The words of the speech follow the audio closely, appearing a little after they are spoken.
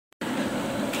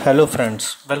Hello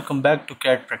friends, welcome back to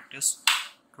CAD practice.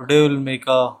 Today we'll make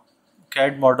a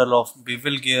CAD model of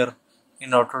bevel gear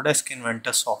in Autodesk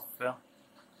Inventor software.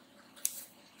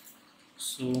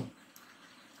 So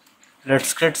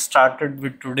let's get started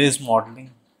with today's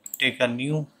modeling. Take a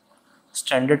new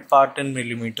standard part in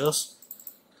millimeters.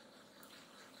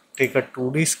 Take a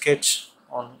 2D sketch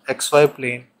on XY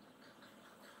plane.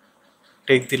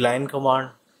 Take the line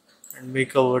command and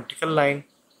make a vertical line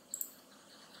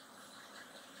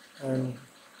and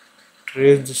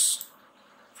trace this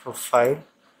profile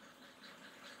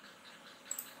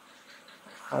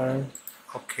and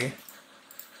okay.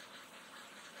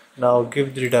 Now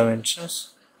give the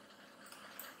dimensions.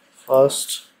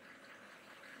 First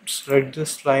select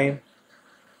this line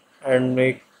and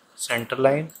make center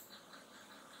line.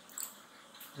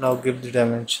 Now give the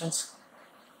dimensions.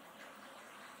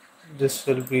 This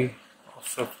will be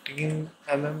 15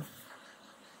 mm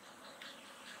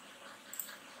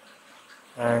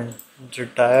and the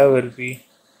dia will be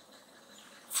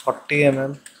 40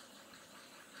 mm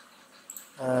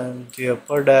and the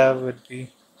upper dia will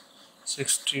be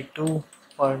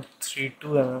 62.32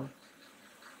 mm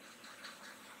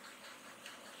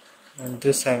and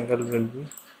this angle will be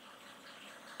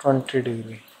 20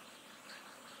 degree.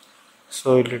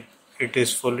 So it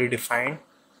is fully defined.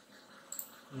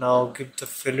 Now give the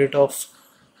fillet of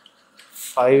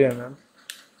 5 mm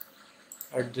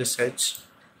at this edge.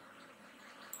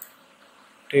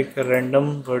 Take a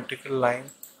random vertical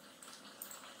line.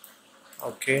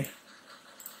 Okay.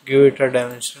 Give it a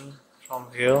dimension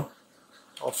from here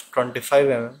of 25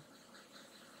 mm.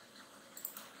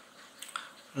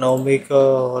 Now make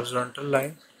a horizontal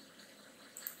line.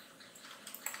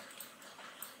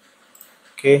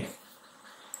 Okay.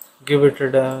 Give it a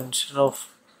dimension of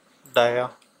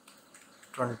dia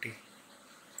 20.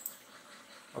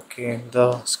 Okay,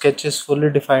 the sketch is fully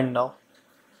defined now.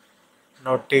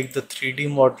 Now take the 3D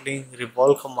modeling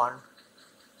revolve command.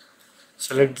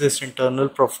 Select this internal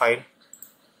profile.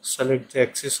 Select the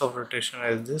axis of rotation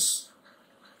as this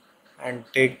and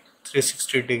take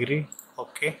 360 degree.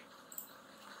 Okay.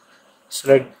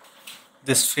 Select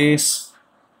this face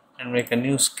and make a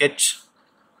new sketch.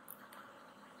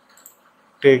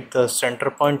 Take the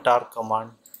center point arc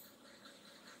command.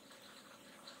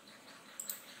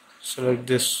 Select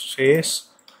this face,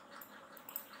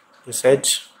 this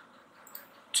edge.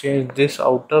 Change this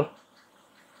outer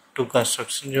to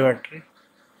construction geometry.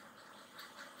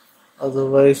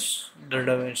 Otherwise the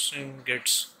dimensioning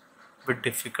gets a bit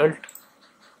difficult.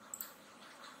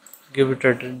 Give it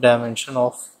a dimension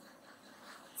of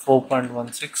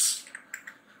 4.16.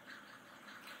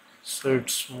 So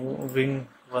it's moving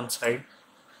one side.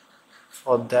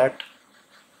 For that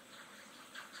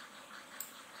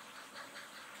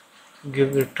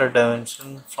give it a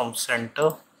dimension from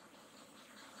center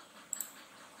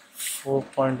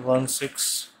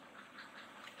 4.16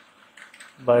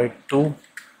 by 2.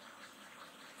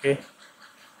 Okay.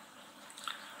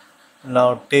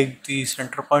 Now take the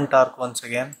center point arc once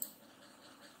again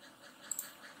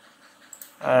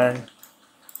and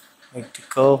make the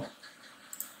curve.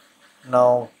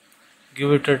 Now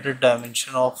give it a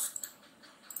dimension of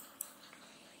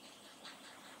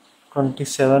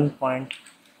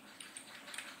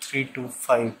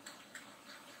 27.325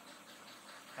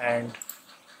 and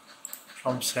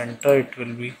from center it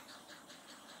will be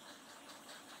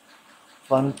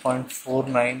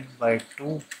 1.49 by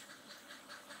 2.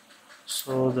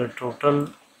 So the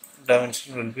total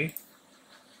dimension will be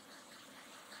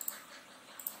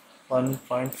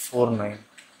 1.49.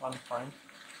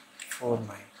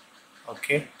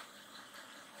 Okay.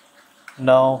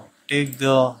 Now take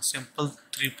the simple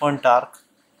 3-point arc,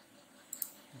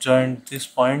 join these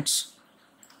points,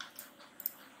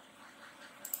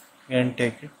 again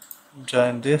take it,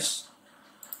 join this,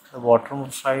 the bottom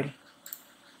profile,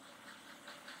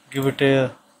 give it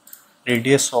a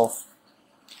radius of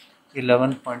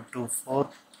 11.24,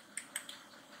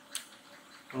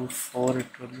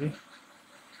 it will be.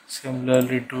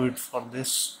 Similarly do it for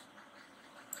this,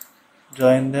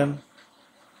 join them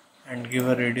and give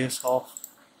a radius of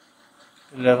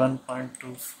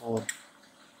 11.24.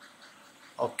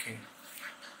 Okay.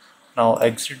 Now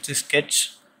exit the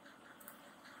sketch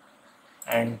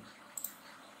and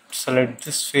select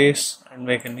this face and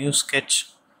make a new sketch.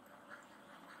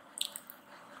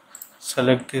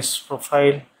 Select this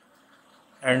profile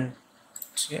and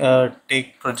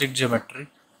take project geometry.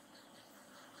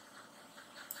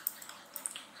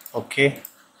 Okay.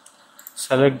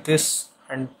 Select this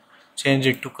and change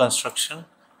it to construction.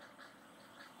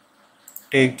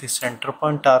 Take the center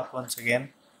point arc once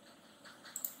again.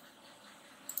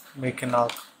 Make an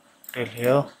arc till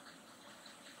here.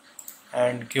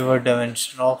 and give a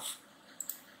dimension of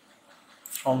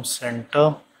from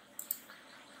center.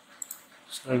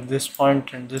 Select this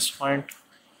point and this point.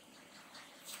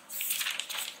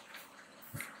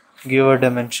 Give a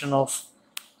dimension of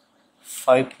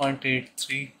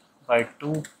 5.83 by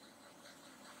 2.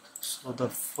 So the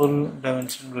full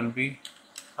dimension will be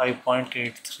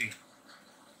 5.83.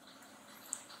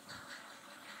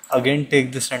 Again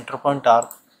take the center point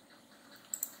arc,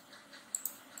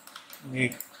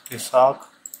 make this arc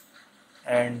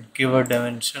and give a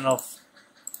dimension of,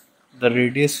 the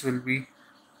radius will be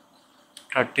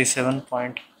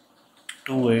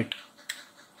 37.28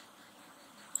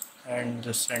 and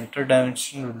the center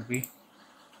dimension will be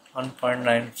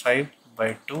 1.95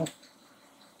 by 2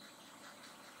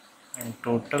 and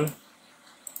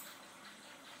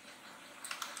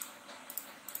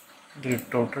the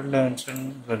total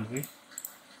dimension will be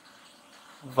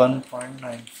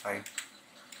 1.95.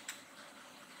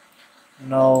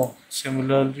 Now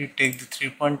similarly take the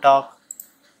 3-point arc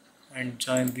and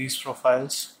join these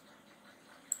profiles.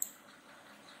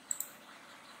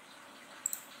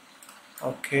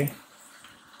 Okay,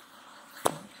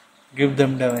 give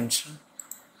them dimension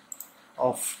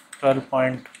of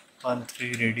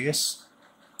 12.13 radius,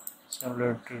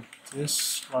 similar to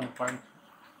this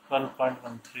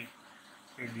 12.13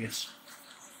 radius.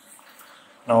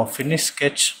 Now finish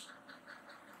sketch.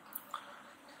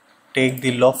 Take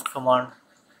the loft command,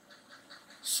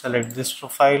 select this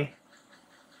profile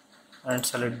and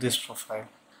select this profile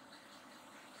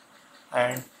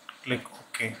and click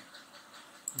OK.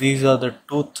 These are the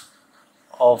tooth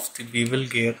of the bevel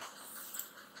gear.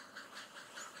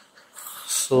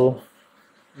 So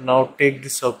now take the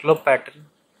circular pattern,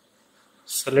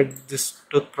 select this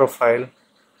tooth profile,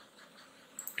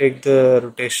 take the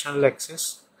rotational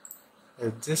axis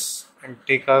as this and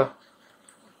take a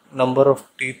number of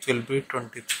teeth will be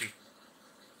 23.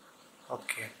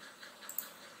 Okay.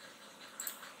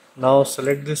 Now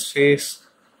select this face,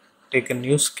 take a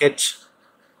new sketch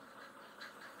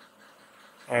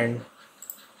and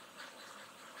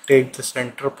take the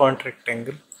center point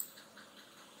rectangle,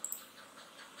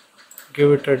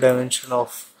 give it a dimension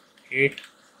of 8.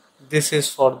 This is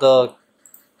for the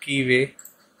keyway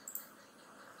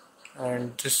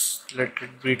and this let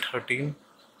it be 13.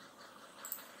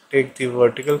 Take the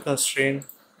vertical constraint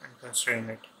and constrain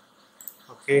it.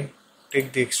 Okay,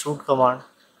 take the extrude command,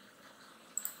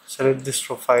 select this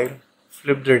profile,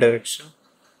 flip the direction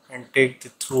and take the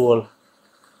through all.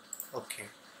 Okay.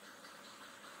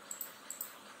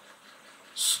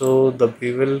 So the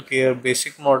bevel gear,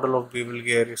 basic model of bevel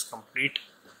gear is complete.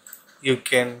 You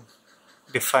can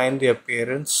define the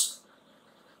appearance.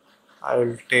 I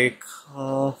will take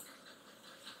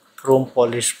chrome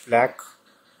polished black.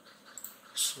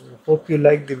 So hope you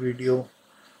like the video.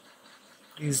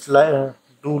 Please do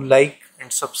like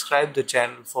and subscribe the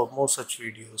channel for more such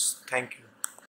videos. Thank you.